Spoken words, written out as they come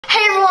Hey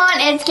everyone,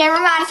 it's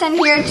Gamer Madison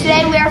here.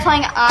 Today we are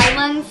playing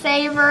Island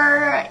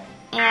Saver,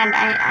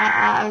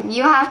 and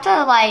you have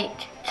to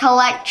like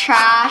collect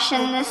trash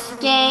in this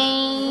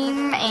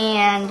game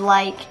and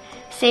like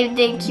save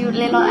the cute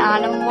little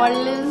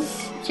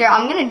animals. Here,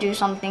 I'm gonna do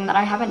something that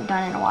I haven't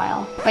done in a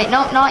while. Wait,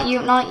 no, not you,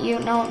 no.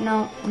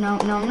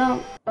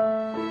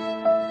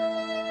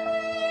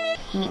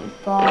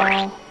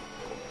 Paintball.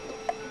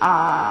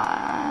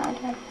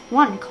 Add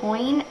 1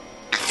 coin.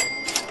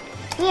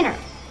 Cleaner.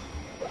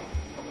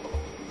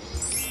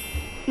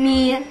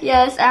 Me,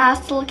 yes, it has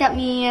to look at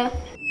me.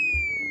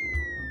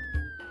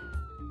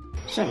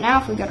 So now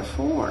if we go to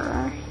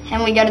 4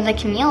 and we go to the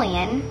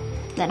chameleon,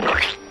 then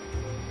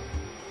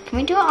can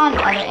we do it on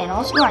other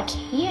animals? Oh, I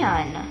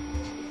can.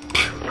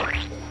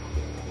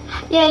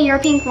 Yeah, you're a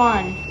pink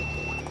one.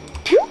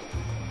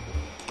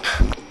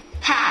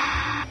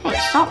 Hey,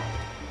 stop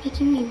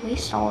making me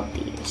waste all of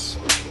these.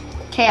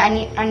 Okay, I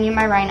need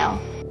my rhino.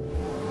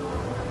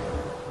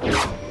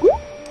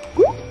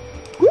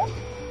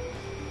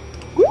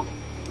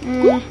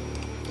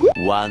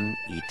 One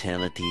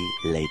eternity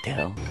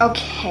later.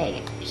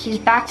 Okay, he's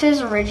back to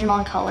his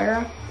original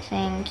color.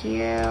 Thank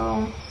you.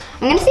 I'm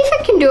gonna see if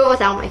I can do it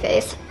without my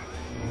face.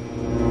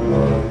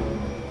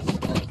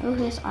 Oh,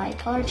 his eye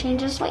color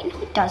changes. Wait, no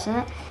it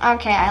doesn't.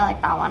 Okay, I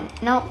like that one.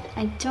 Nope,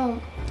 I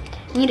don't.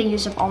 I need to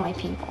use up all my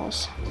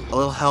paintballs. A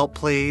little help,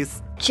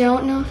 please.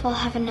 Don't know if I'll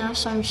have enough,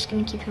 so I'm just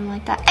gonna keep him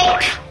like that. Hey!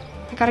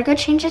 I gotta go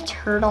change a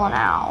turtle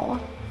now.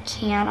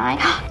 Can I?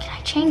 Can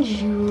I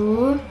change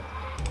you?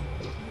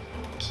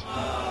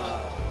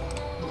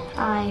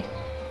 Hi.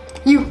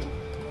 You.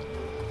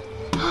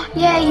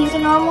 Yeah, he's a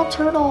normal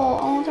turtle.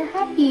 Oh, they're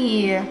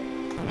happy.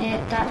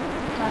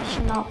 That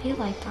should not be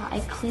like that. I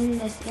cleaned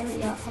this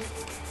area up.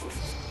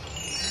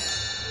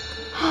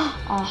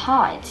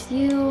 Aha, it's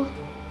you.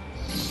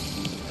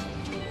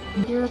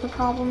 You're the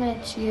problem,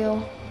 it's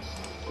you.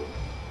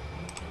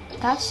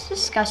 That's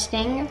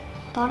disgusting.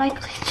 Thought I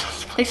cleaned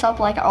this place up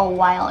like a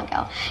while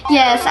ago.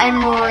 Yes, I'm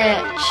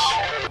rich.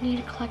 I need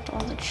to collect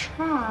all the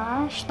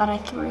trash that I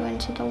threw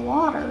into the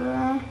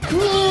water.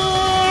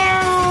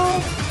 Meow.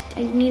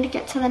 I need to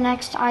get to the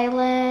next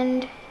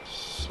island.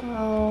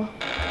 So,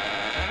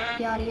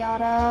 yada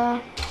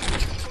yada.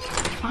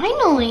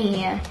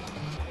 Finally! I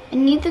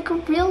need the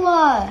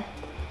gorilla.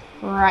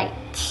 Right.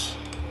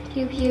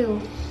 Pew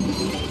pew.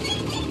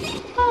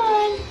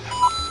 Fun.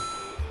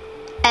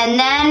 And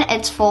then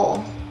it's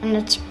full. And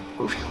it's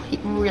really,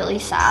 really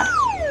sad.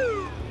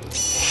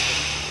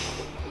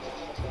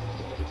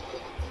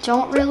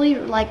 Don't really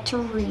like to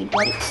read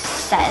what it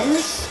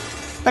says,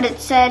 but it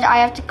said I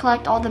have to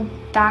collect all the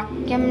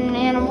backgammon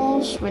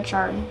animals, which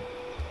are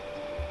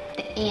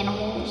the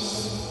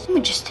animals. Let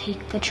me just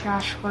take the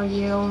trash for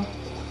you.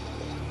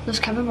 Those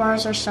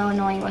capybaras are so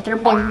annoying with their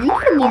boing.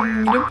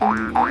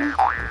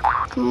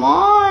 Come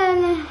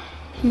on.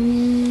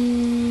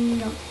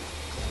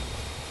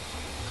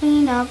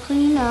 Clean up,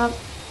 clean up.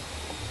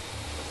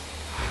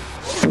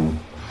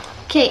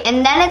 Okay,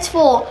 and then it's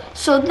full.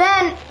 So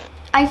then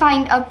I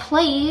find a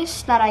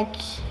place that I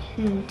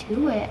can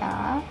do it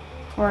at.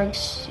 For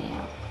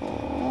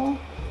example,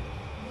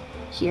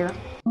 here.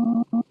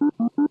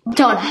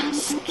 Don't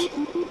ask.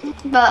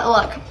 But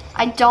look,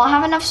 I don't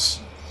have enough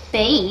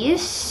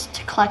space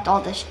to collect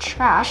all this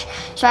trash,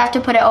 so I have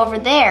to put it over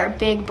there.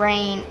 Big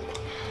brain.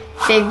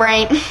 Big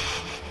brain.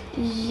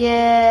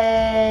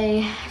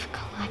 Yay. I've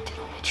collected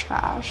all my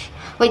trash.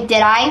 Wait,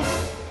 did I?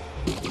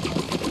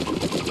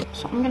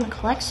 So I'm gonna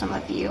collect some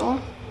of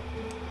you.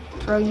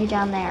 Throw you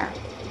down there.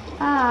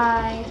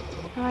 Bye.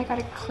 Now I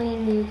gotta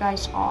clean you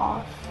guys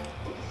off.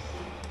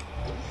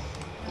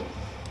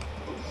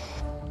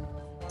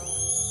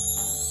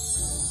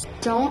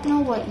 Don't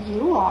know what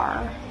you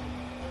are.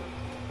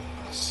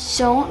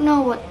 Don't know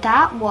what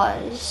that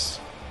was.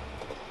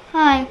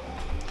 Hi.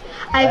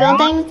 I built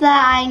things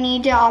that I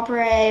need to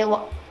operate.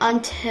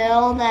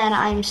 Until then,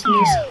 I'm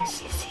snoozing.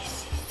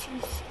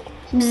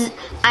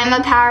 I'm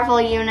a powerful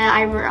unit.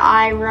 I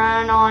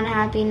run on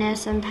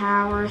happiness and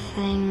power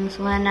things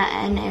when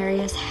an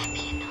area is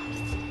happy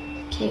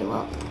enough. Okay,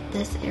 well,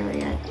 this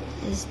area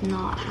is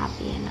not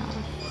happy enough.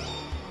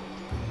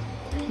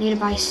 I need to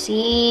buy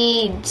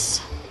seeds.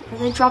 Are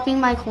they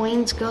dropping my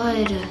coins?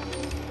 Good.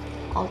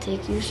 I'll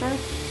take you, sir.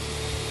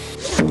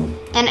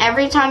 And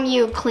every time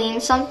you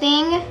clean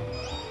something,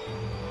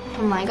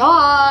 oh my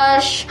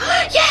gosh.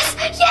 Yes,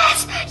 yes,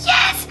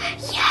 yes,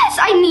 yes.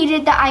 I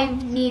needed that.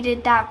 I've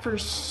needed that for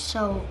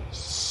so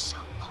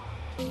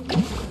long.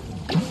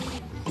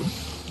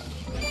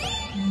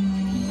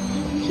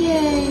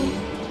 Yay.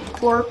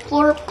 Glorp,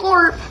 glorp,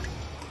 glorp.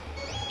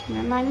 Give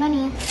me my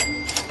money.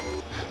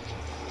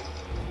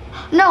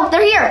 No,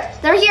 they're here.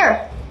 They're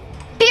here.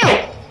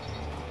 Pew.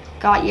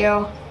 Got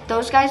you.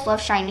 Those guys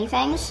love shiny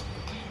things,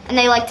 and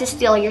they like to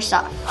steal your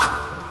stuff.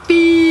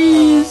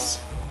 Bees.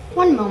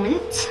 One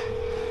moment.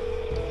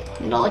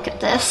 Look at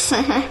this.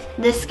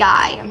 This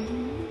guy.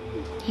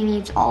 He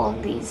needs all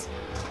of these.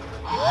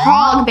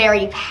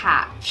 Hogberry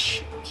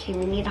patch. Okay,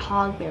 we need a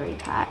hogberry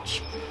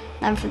patch.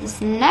 Then for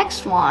this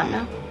next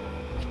one,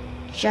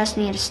 just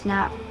need a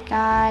snap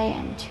guy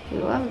and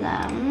 2 of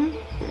them.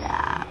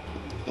 That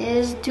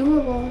is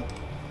doable.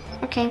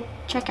 Okay,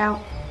 check out.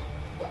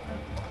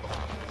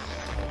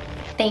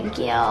 Thank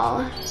you.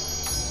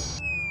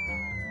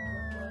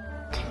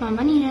 Take my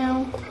money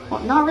now. Well,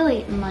 not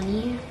really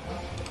money.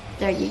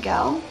 There you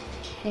go.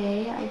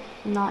 Okay, I'm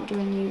not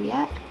doing you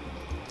yet.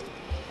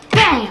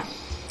 Bam!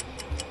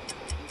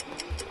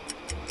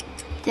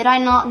 Did I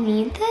not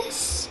need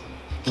this?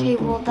 Okay,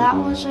 well that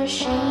was a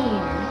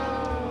shame.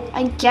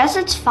 I guess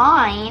it's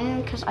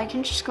fine, because I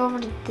can just go over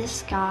to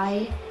this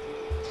guy,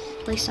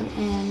 place him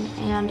in,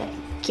 and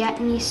get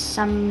me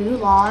some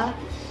moolah.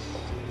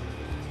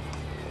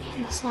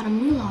 Man, that's a lot of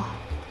moolah.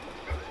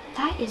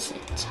 That is a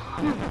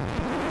ton of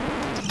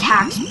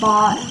tax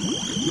bot.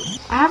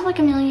 I have like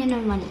 $1 million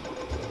of money.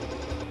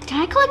 Can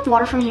I collect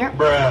water from here?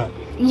 Bruh.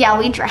 Yeah,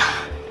 we drown.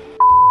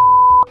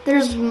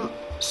 There's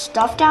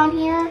stuff down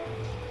here.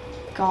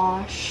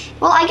 Gosh.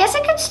 Well, I guess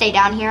it could stay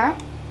down here.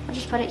 I'll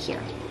just put it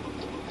here.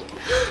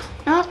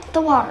 Not the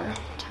water.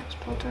 Tax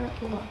builder.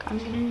 Look, I'm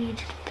gonna need you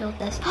to build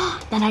this.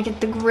 Then I get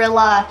the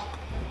gorilla.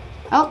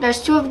 Oh,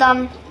 there's 2 of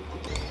them.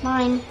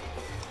 Mine.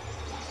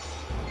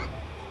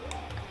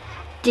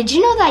 Did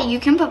you know that you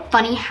can put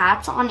funny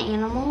hats on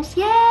animals?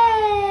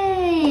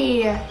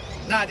 Yay!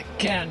 Not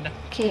again.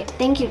 Okay,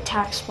 thank you,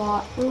 tax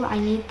bot. Ooh, I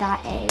need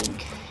that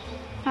egg.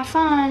 Have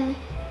fun.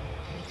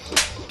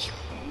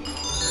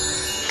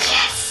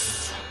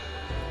 Yes!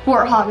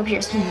 Warthog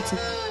appears.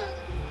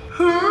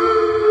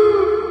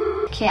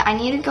 Okay, I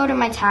need to go to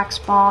my tax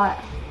bot,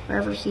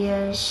 wherever he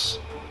is.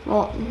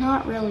 Well,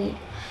 not really.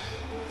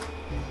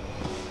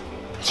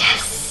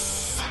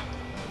 Yes!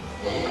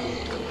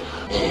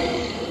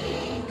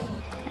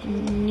 I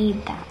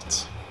need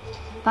that.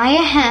 Buy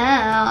a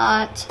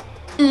hat.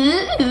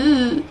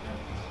 Ooh.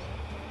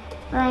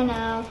 Right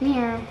now, come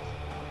here.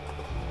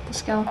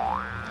 Let's go.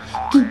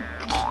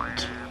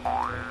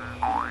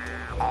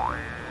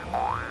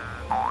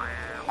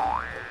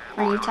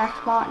 Are you tax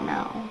bot?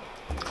 No.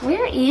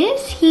 Where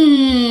is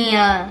he?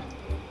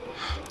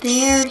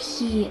 There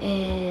he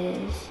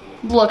is.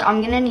 Look,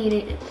 I'm gonna need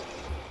to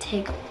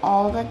take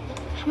all the.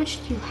 How much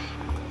do you have?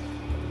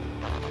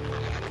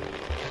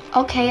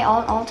 Okay,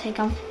 I'll take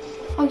them.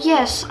 Oh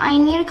yes, I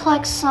need to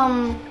collect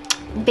some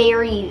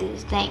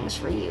berries things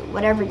for you,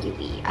 whatever you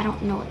eat. I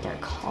don't know what they're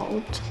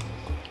called,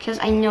 because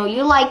I know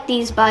you like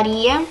these,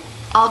 buddy.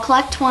 I'll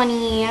collect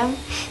 20.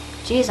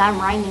 Jeez, I'm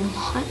rhyming a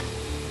lot.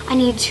 I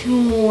need 2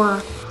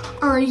 more.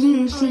 Are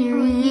you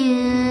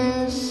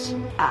serious?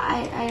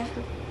 I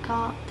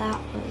forgot that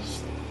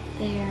was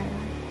there.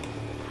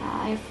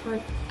 I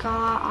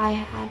forgot I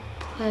had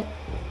put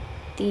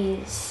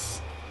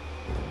these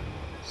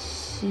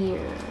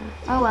here.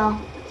 Oh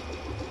well.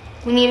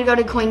 We need to go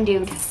to Coin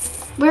Dude.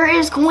 Where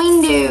is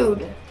Coin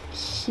Dude?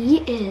 He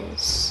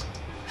is.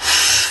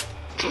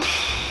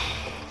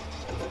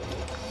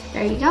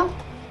 There you go.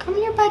 Come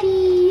here,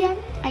 buddy.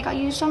 I got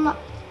you some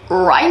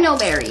rhino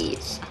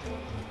berries.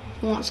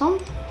 You want some?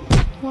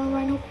 You want a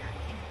rhino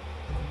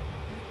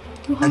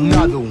berry?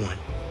 Another one.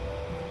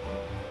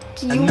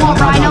 Do you want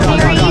rhino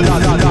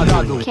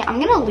berries? Okay, I'm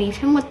gonna leave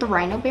him with the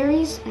rhino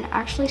berries and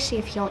actually see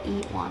if he'll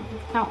eat one.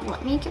 Now,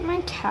 let me get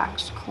my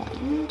tax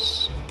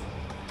coins.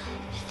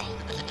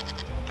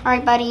 All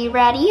right, buddy, you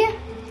ready?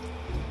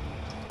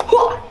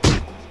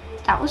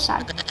 That was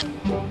sad.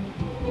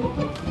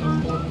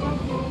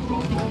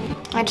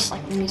 I just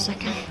like the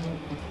music.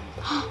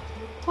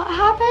 What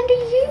happened to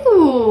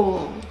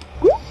you?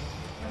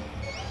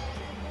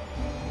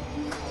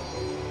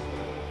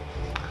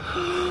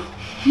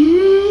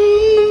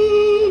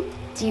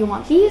 Do you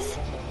want these?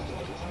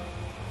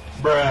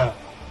 Bruh.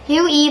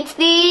 Who eats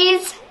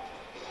these?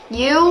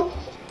 You?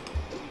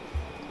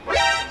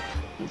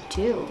 You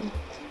do.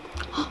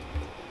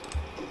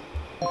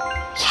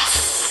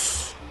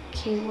 Yes!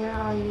 Okay, where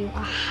are you?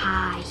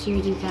 Aha, here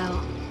you go.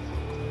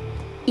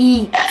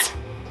 Eat.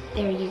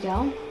 There you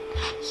go.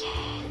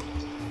 Yay.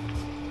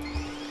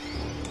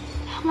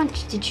 How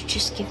much did you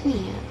just give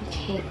me?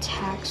 Okay,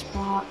 tax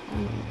bot.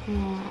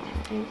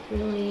 I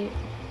really.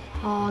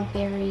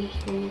 Hogberry,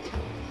 here you go.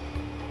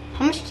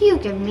 How much do you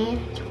give me?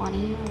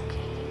 20?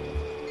 Okay.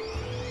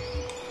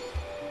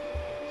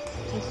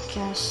 I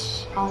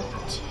guess I'll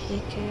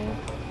take it.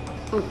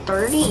 Oh,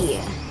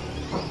 30.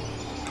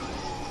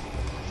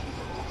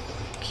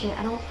 Okay,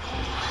 I don't.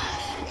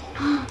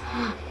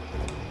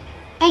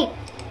 Hey!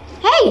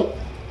 Hey!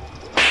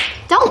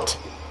 Don't!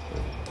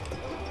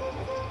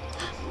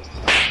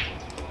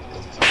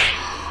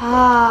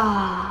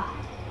 Ah.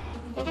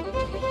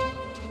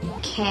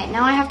 Okay,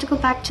 now I have to go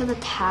back to the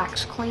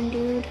tax coin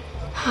dude.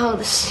 Oh,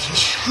 this is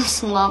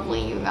just lovely,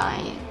 you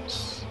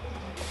guys.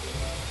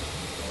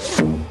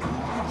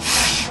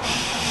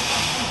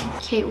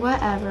 Okay,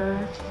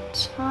 whatever.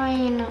 It's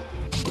fine.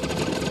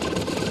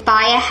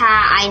 Buy a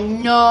hat, I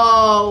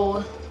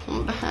know.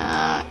 A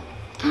hat.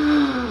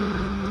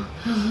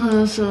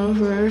 That's so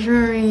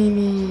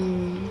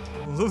frustrating.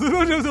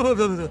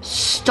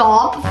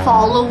 Stop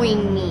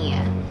following me.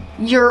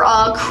 You're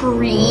a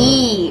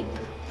creep.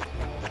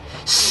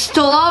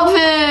 Stop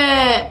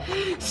it!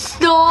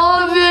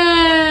 Stop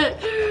it!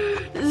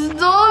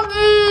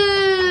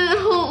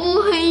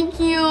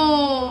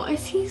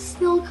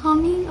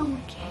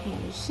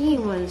 he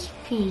was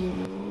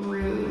being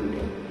rude.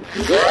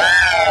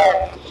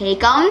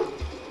 Take them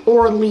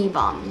or leave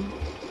them.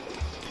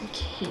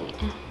 Okay,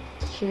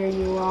 here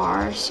you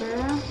are,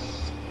 sir.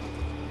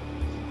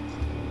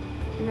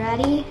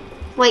 Ready?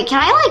 Wait,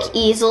 can I like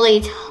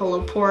easily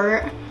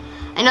teleport?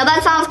 I know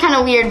that sounds kind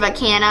of weird, but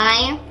can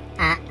I?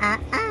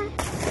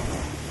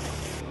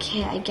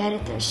 Okay, I get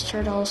it. There's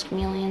turtles,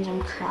 chameleons,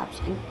 and crabs.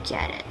 I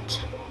get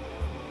it.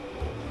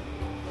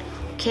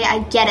 Okay, I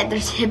get it.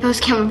 There's hippos,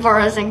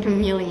 capybaras, and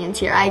chameleons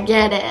here. I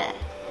get it.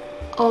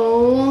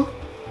 Oh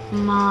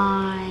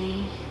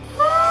my.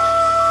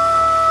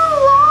 Why?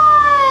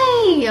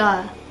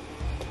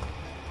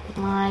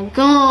 My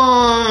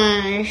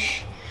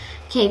gosh.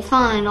 Okay,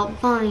 fine. I'll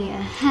buy you a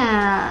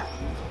hat.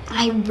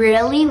 I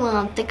really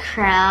want the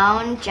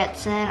crown,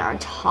 Jetson, or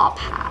top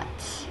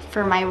hats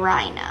for my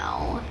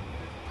rhino.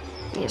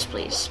 Yes,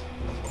 please.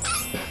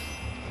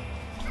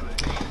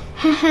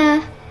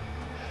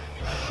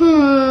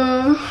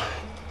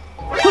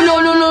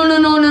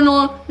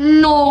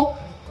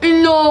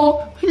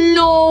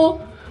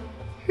 No.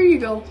 Here you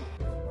go.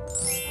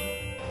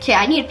 Okay,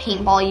 I need to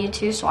paintball you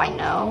too so I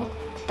know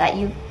that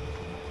you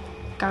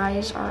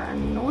guys are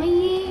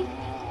annoying.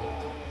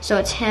 So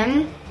it's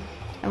him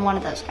and one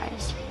of those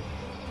guys.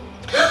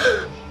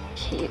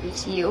 Okay, it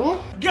was you.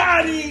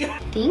 Got it! I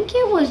think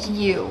it was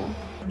you.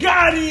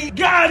 Got it!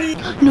 Got it!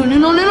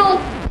 No.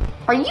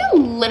 Are you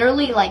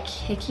literally like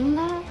kicking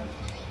that?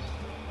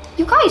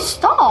 You guys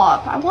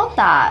stop. I want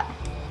that.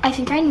 I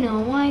think I know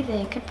why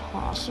they could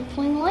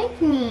possibly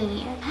like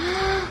me.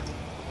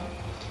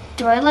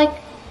 Do I like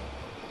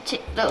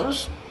take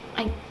those?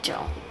 I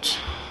don't.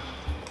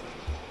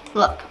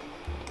 Look,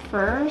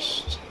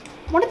 first,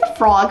 what do the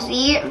frogs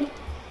eat?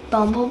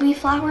 Bumblebee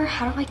flower?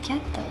 How do I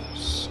get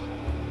those?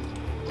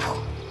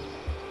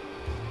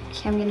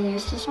 Okay, I'm gonna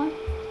use this one.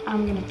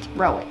 I'm gonna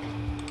throw it.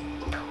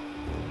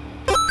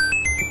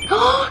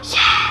 Oh,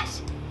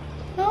 yes!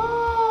 No,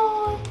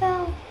 I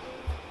fell.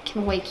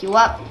 Can wake you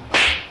up.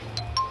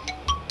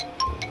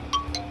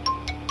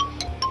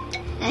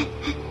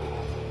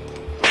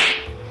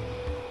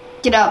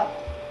 Get up.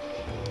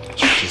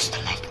 You used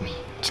to like me.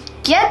 To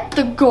get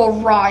the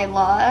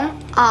gorilla,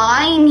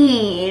 I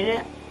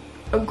need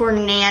a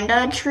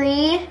granada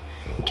tree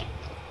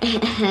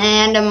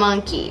and a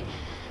monkey.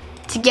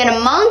 To get a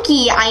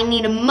monkey, I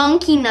need a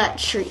monkey nut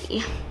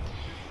tree.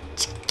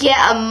 To get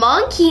a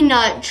monkey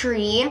nut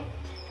tree,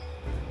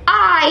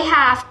 I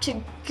have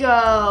to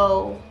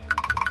go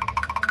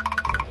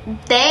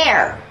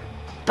there.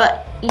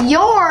 But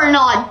you're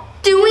not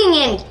doing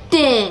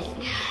anything.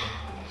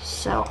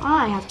 So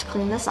I have to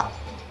clean this up.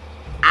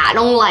 I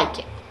don't like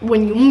it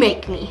when you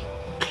make me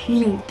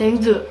clean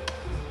things up.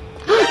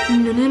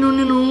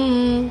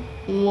 No.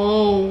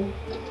 Whoa.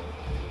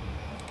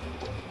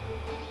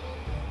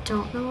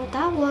 Don't know what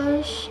that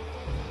was.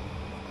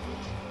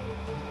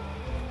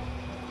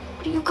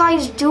 What are you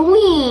guys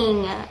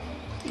doing?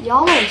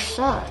 Y'all are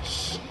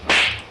sus.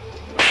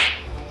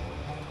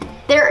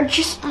 They're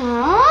just,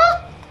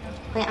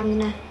 Wait, I'm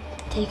gonna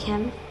take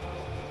him.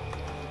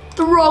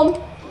 Throw.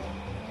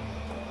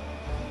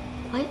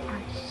 What are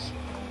you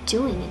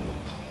doing in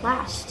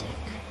plastic?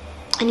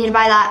 I need to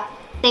buy that.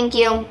 Thank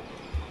you.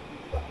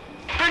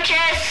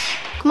 Purchase.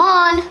 Come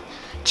on.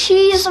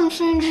 Cheese, I'm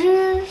saying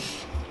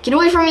cheese. Get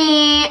away from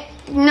me.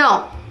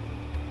 No.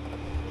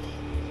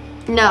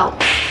 No.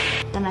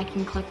 Then I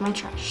can collect my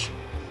trash.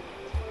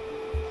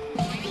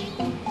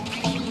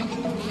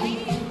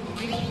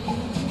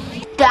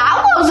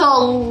 That was a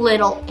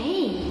little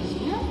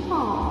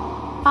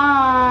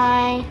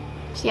Bye.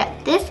 So yeah,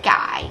 this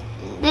guy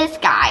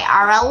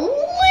are a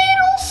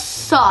little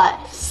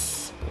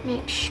sus.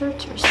 Make sure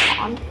to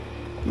respond.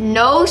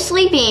 No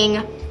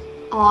sleeping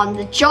on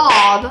the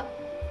job.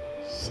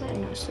 Said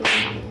no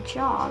sleeping on the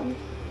job.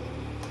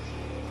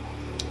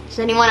 Is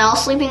anyone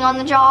else sleeping on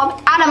the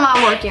job? Out of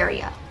my work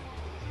area.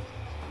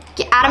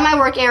 Get out of my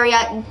work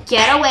area.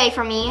 Get away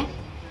from me.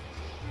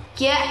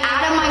 Get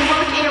out of my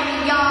work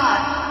area.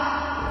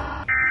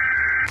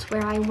 That's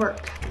where I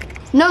work.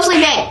 No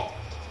sleeping.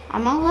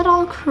 I'm a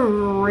little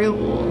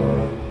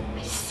cruel.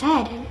 I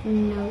said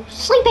no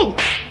sleeping.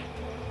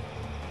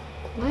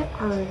 What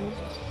are you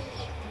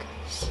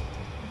guys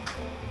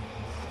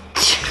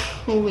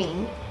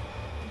doing?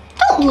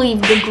 Don't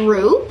leave the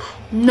group.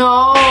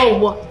 No.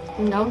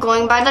 No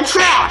going by the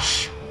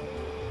trash.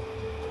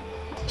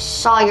 I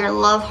saw your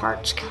love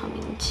hearts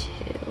coming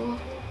too.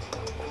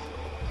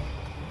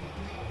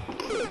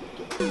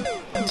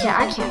 Yeah,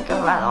 I can't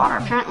go by the water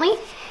apparently.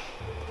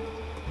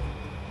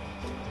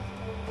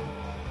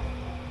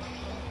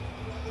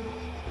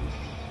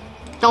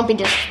 Don't be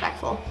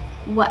disrespectful.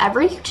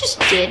 Whatever you just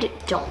did,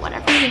 don't.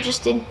 Whatever you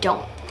just did,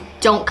 don't.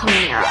 Don't come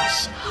near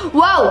us.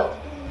 Whoa!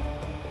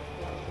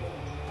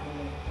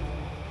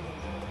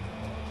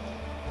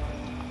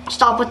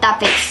 Stop with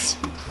that face.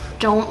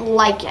 Don't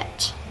like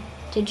it.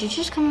 Did you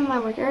just come in my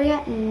work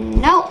area?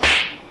 No.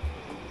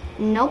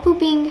 No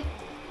pooping.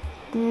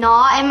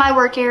 Not in my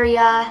work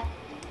area.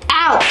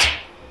 Out!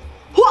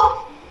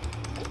 Whoa!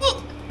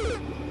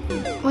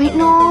 Wait,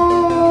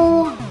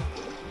 no.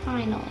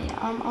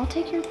 I'll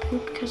take your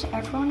poop because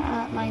everyone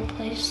at my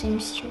place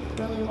seems to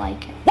really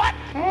like it. What?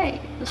 Hey,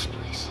 this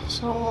place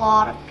has a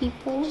lot of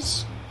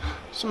peoples.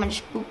 Someone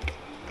just pooped.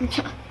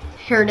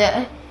 Here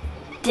to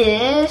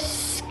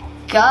disgust.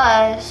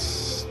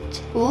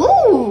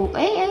 Ooh,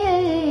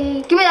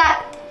 hey, give me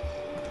that.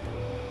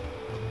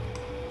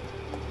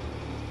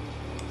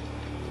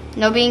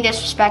 No being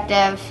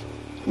disrespectful.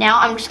 Now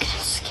I'm just gonna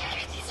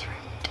scatter these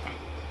around.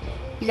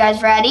 You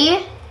guys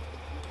ready?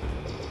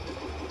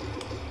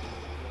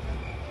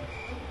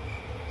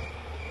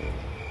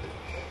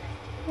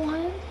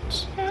 What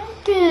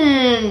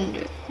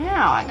happened?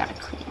 Now I gotta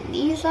clean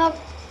these up.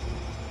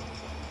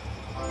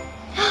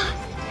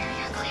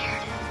 Area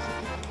cleared.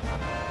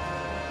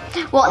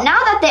 Well, now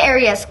that the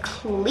area is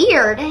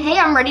cleared, hey,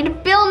 I'm ready to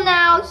build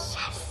now.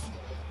 Yes.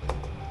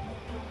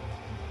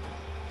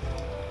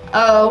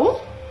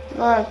 Oh.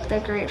 Look, the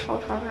Grateful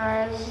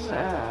Prize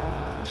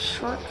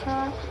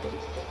shortcut.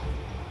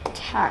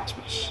 Tax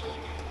machine.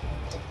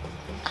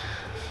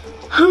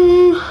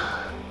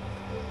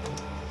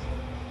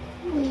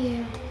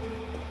 Yeah.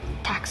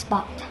 Tax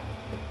bot.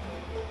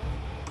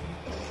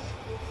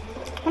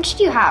 How much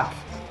do you have?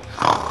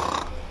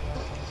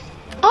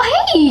 Oh,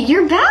 hey,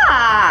 you're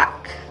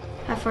back.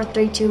 5, 4,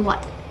 3, 2, 1.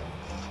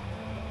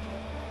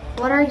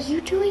 What are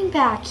you doing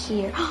back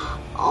here?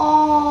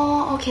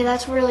 Oh, okay,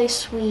 that's really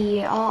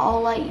sweet.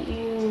 I'll let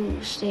you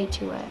stay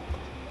to it.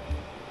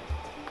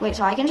 Wait,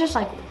 so I can just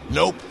like...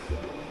 Nope.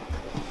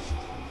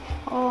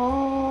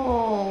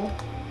 Oh.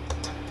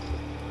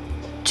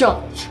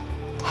 Jump.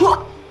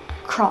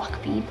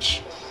 Croc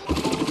Beach.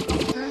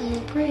 On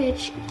the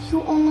bridge,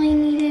 you only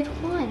needed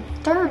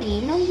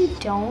 130. No, you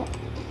don't.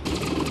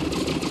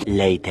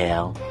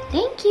 Later.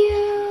 Thank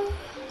you.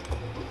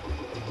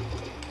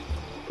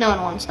 No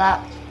one wants that.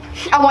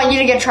 I want you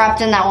to get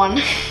trapped in that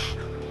one.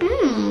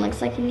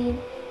 Looks like you need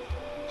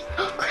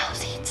gorilla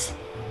seeds.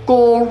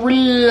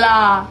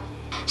 Gorilla.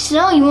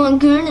 So you want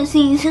gorilla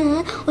seeds,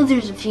 huh? Well,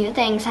 there's a few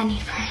things I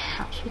need.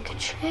 Perhaps we could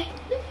trade.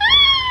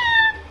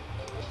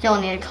 You'll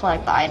need to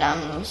collect the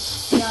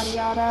items. Yada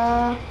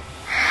yada.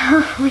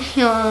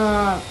 Hurry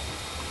up.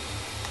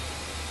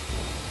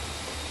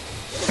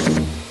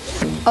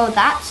 Oh,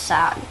 that's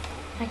sad.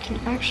 I can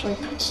actually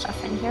put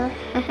stuff in here.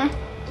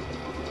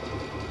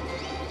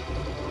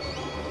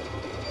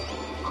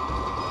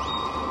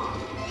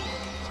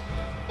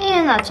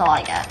 And that's all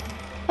I get.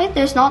 Wait,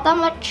 there's not that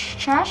much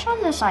trash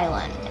on this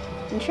island.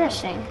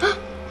 Interesting.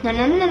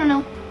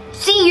 No.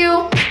 See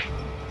you!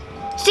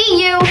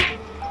 See you!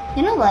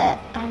 You know what?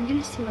 I'm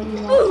gonna see what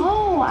you want.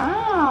 Oh,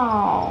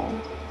 wow.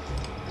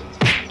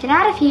 Get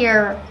out of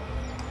here.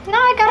 Now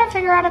I gotta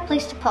figure out a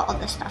place to put all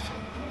this stuff.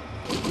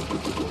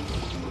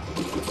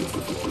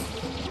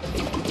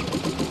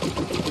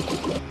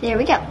 There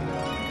we go.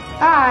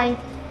 Bye.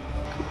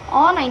 Come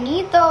on, I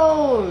need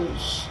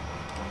those.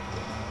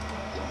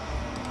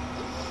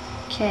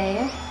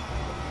 Okay.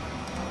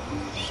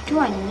 What do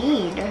I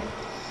need?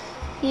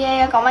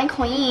 Yay, I got my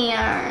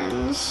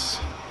coins.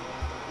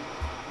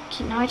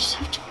 Okay, now I just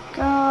have to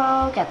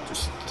go get the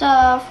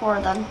stuff for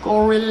the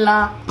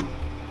gorilla.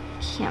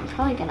 Okay, I'm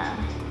probably gonna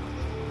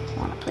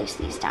want to place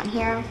these down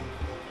here.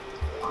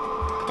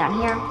 Down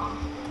here.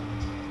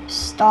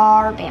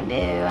 Star, bamboo,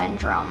 and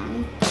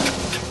drum.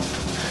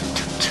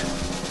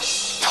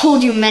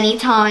 Told you many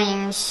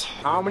times.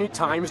 How many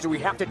times do we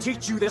have to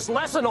teach you this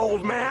lesson,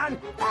 old man?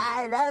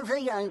 I love the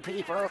young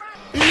people.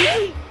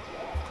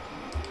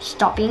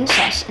 Stop being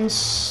sus and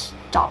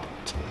stop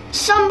it.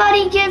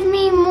 Somebody give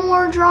me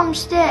more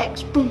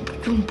drumsticks. Boom,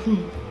 boom,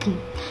 boom,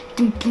 boom,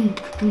 boom, boom,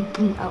 boom,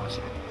 boom. Oh,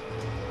 here.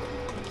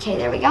 Okay,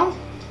 there we go.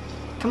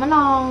 Come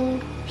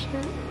along.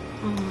 Sure.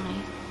 Oh my.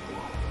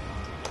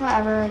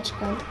 Whatever, it's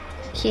good.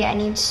 Okay, I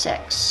need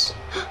 6.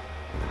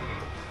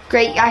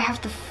 Great, I have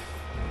the...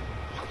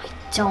 No, I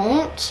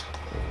don't.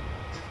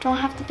 Don't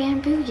have the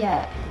bamboo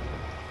yet.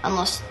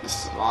 Unless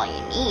this is all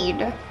you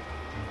need.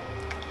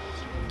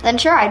 Then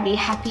sure, I'd be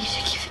happy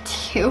to give it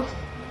to you.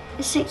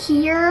 Is it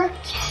here?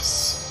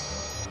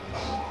 Yes.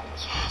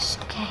 Yes,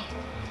 okay.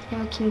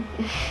 Now we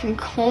can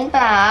go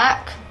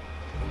back.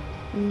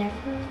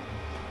 Never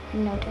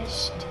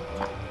noticed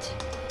that.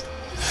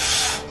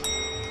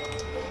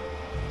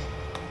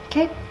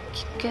 Okay,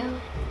 keep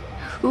going.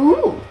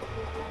 Ooh,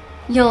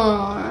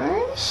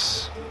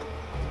 yours.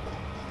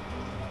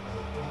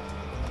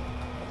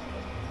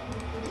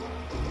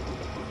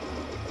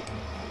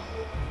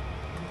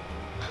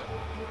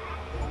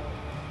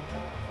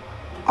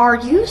 Are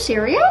you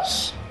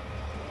serious?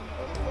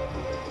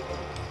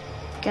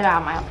 Get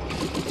out of my way.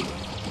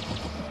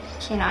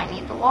 Okay, now I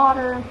need the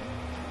water.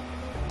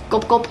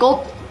 Gulp, gulp,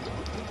 gulp.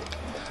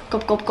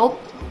 Gulp, gulp,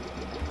 gulp.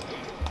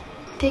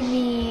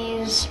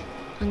 Pygmies.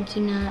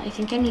 Ankina. I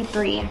think I need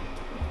 3.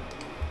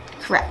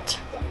 Correct.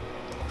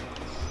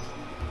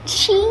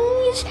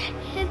 Cheese.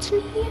 It's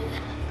me.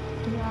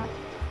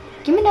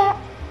 Give me that.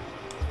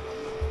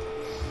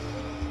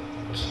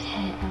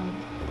 Okay.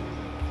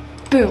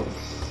 Boom.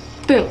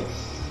 Boom.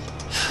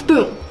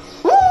 Boom.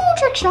 Ooh,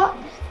 trick shot.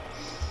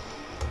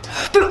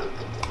 Boom.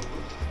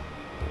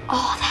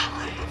 Oh, that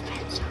would have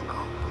been so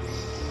cool.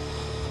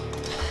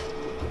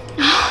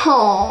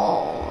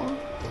 Oh.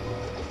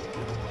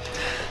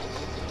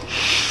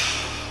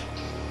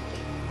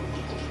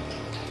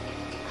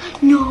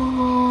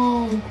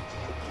 No.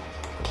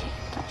 Okay,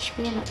 that should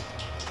be enough.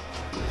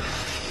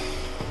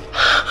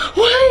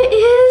 What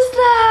is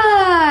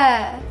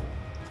that?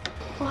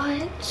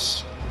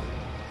 What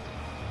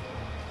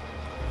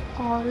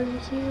are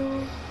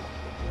you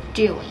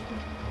doing?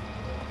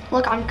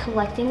 Look, I'm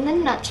collecting the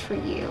nuts for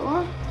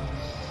you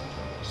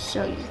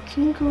so you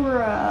can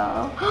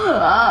grow.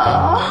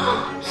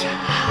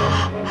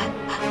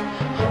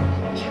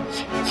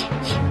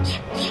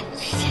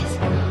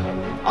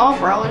 Oh,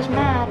 bro is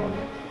mad.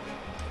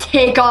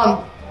 Take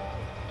 'em.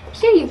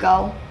 Here you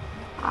go.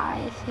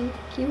 I think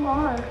you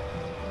are.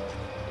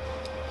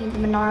 Need the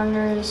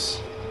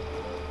bananas.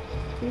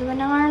 Need the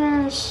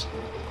bananas.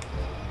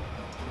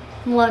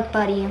 Look,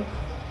 buddy.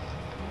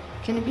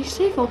 Gonna be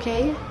safe,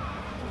 okay?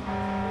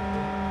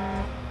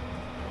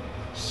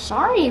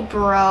 Sorry,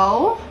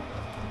 bro.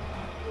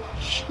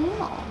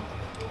 Chill.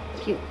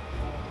 You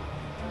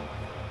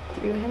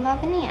threw him a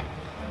banana.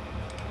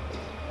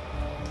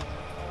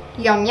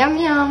 Yum, yum,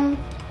 yum.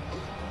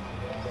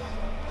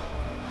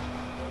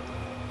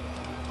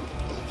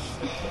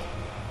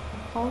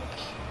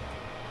 Okay.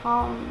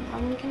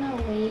 I'm gonna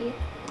wait.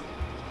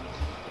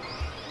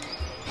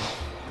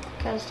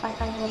 Because that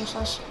guy's a little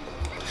sus.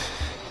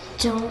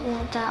 Don't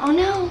want that. Oh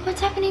no,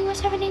 what's happening?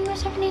 What's happening?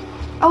 What's happening?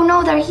 Oh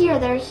no, they're here,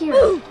 they're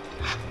here.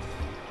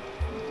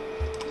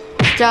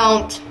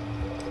 Don't.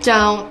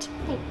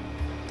 Hey,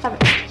 stop it.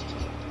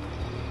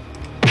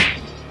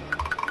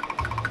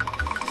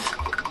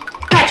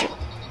 Got you.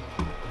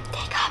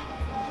 Take up.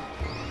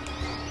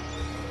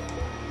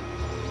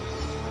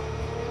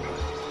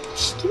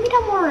 Just give me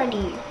them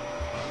already.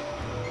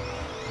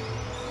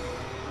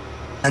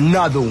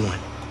 Another one.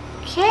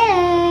 Okay,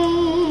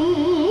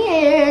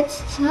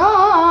 it's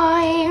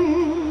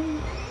time.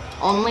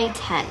 Only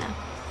 10.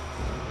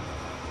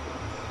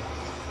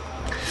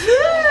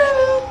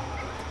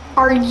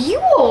 Are you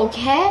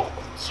okay?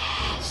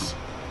 Yes.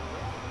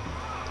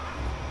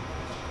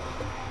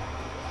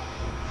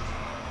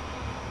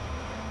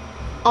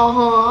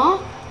 Uh-huh.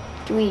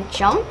 Do we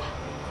jump?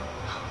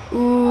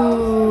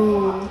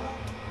 Ooh.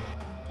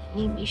 The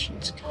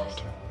animation's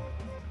good.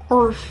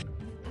 Arf.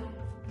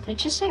 Did I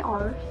just say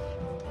arf?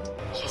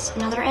 Yes,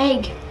 another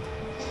egg.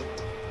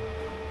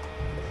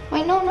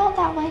 Wait, no, not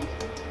that way.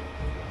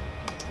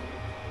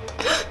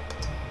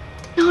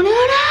 No, no,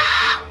 no!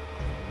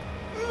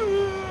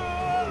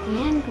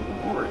 And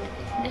we're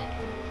good.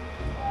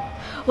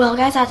 Well,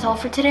 guys, that's all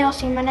for today. I'll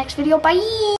see you in my next video. Bye!